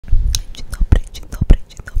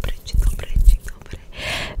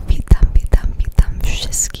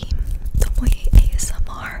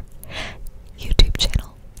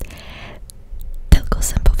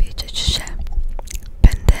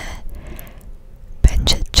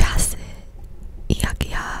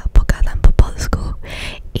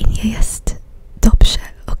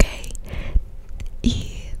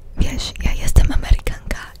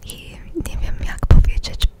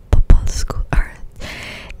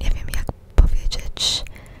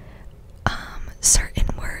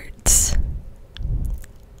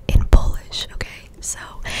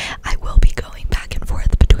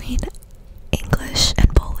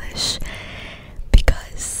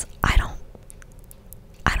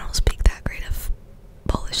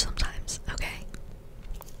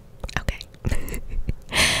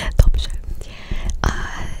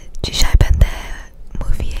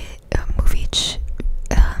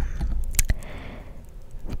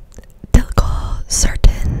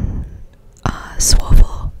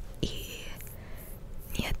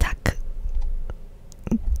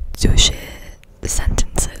duży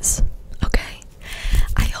sentences, okay?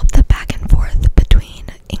 I hope the back and forth between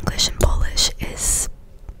English and Polish is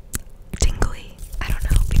tingly. I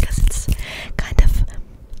don't know, because it's kind of,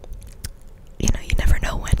 you know, you never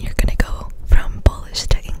know when you're gonna go from Polish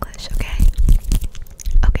to English, okay?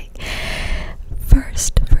 Okay.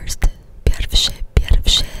 First,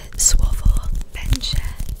 pierwsze słowo będzie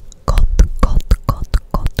kot.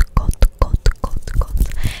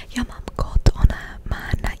 Ja mam kot, ona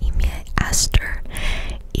ma na imię Aster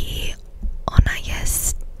i ona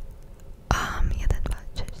jest 1, 2,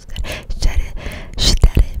 3,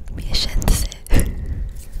 4 miesięcy.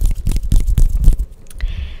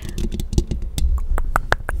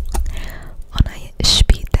 Ona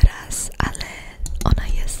śpi teraz, ale ona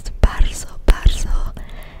jest bardzo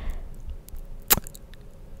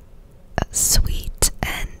sweet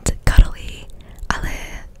and cuddly, ale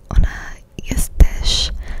ona jest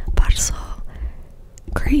też bardzo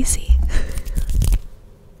crazy.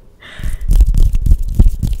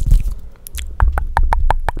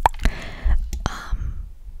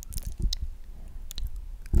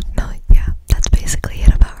 No, yeah, that's basically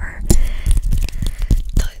it about her.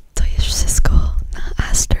 To jest wszystko na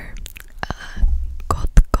Aster. Kot,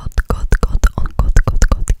 cat.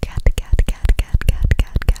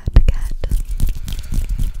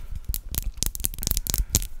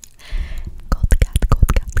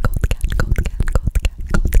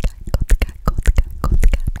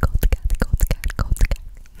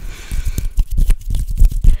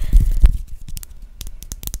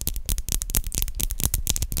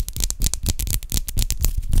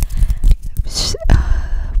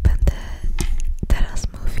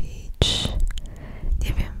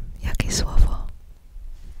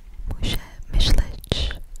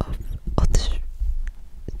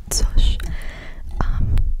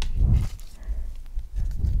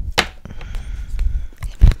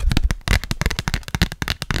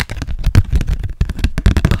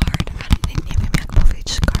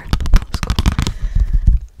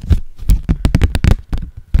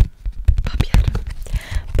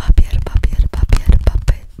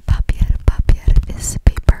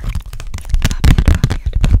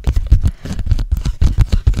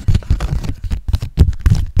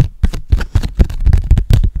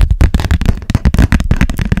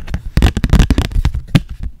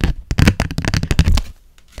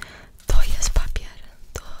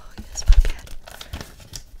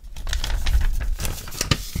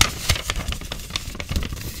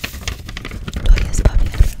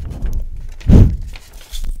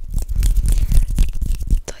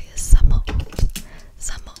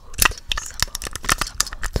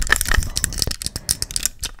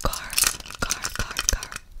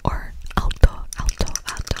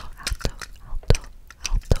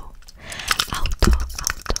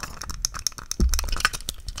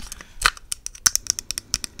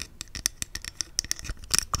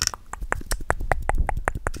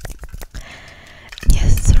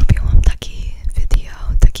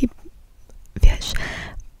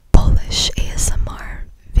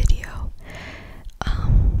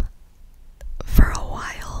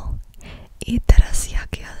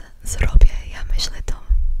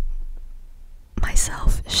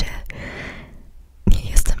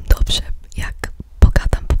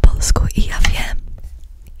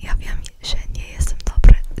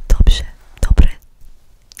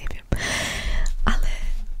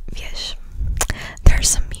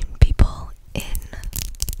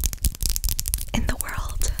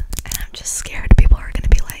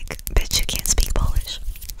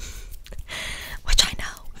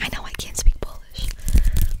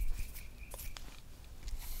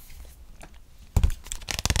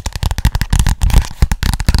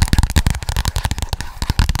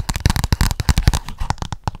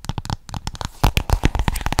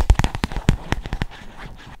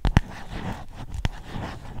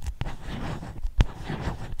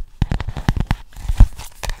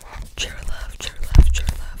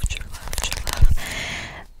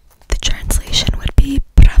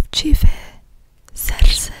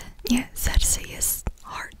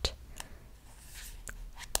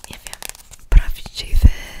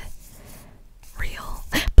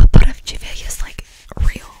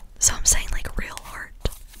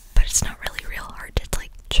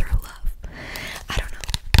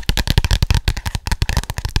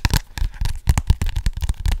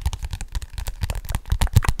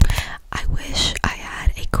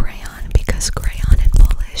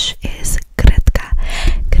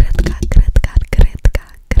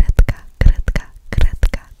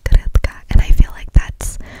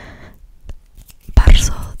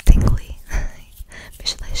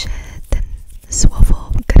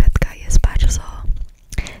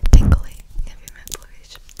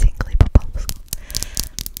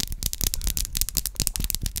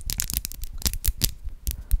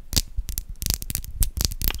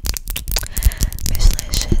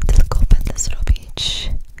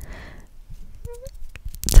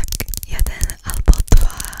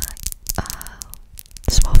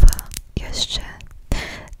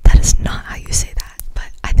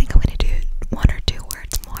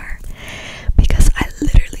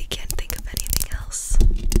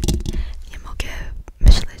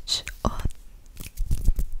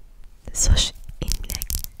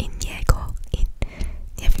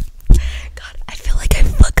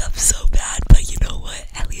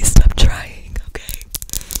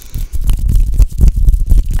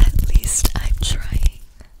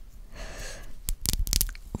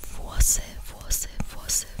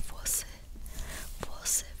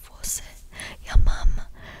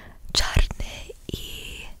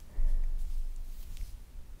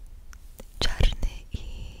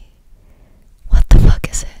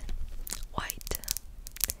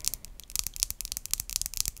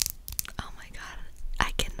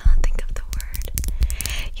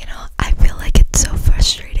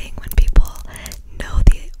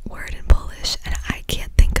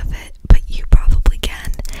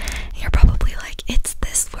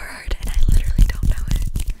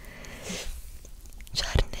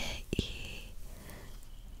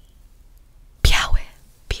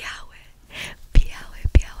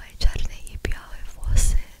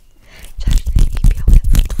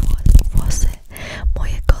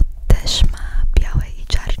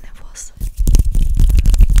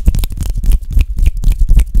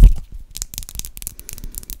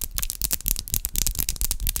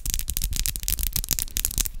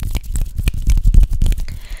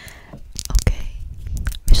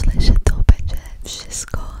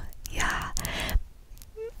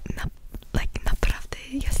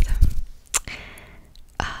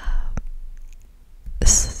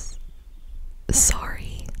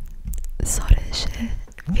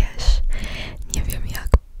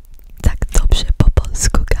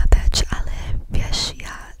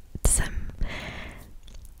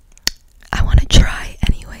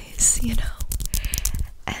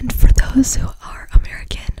 those who are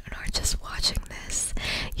American and are just watching this,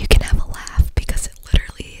 you can have a laugh because it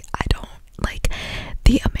literally, I don't like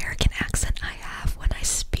the American accent I have when I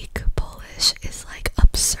speak Polish is like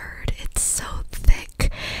absurd. It's so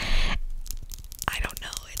thick. I don't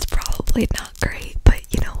know, it's probably not great, but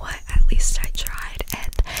you know what? At least I tried.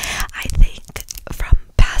 And I think from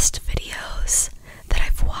past videos that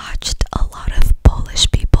I've watched, a lot of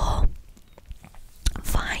Polish people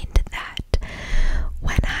find that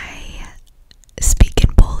when I speak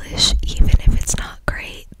in Polish, even if it's not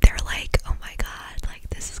great, they're like, oh my god, like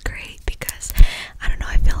this is great, because I don't know,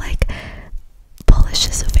 I feel like Polish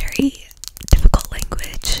is a very difficult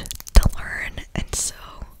language to learn, and so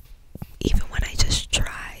even when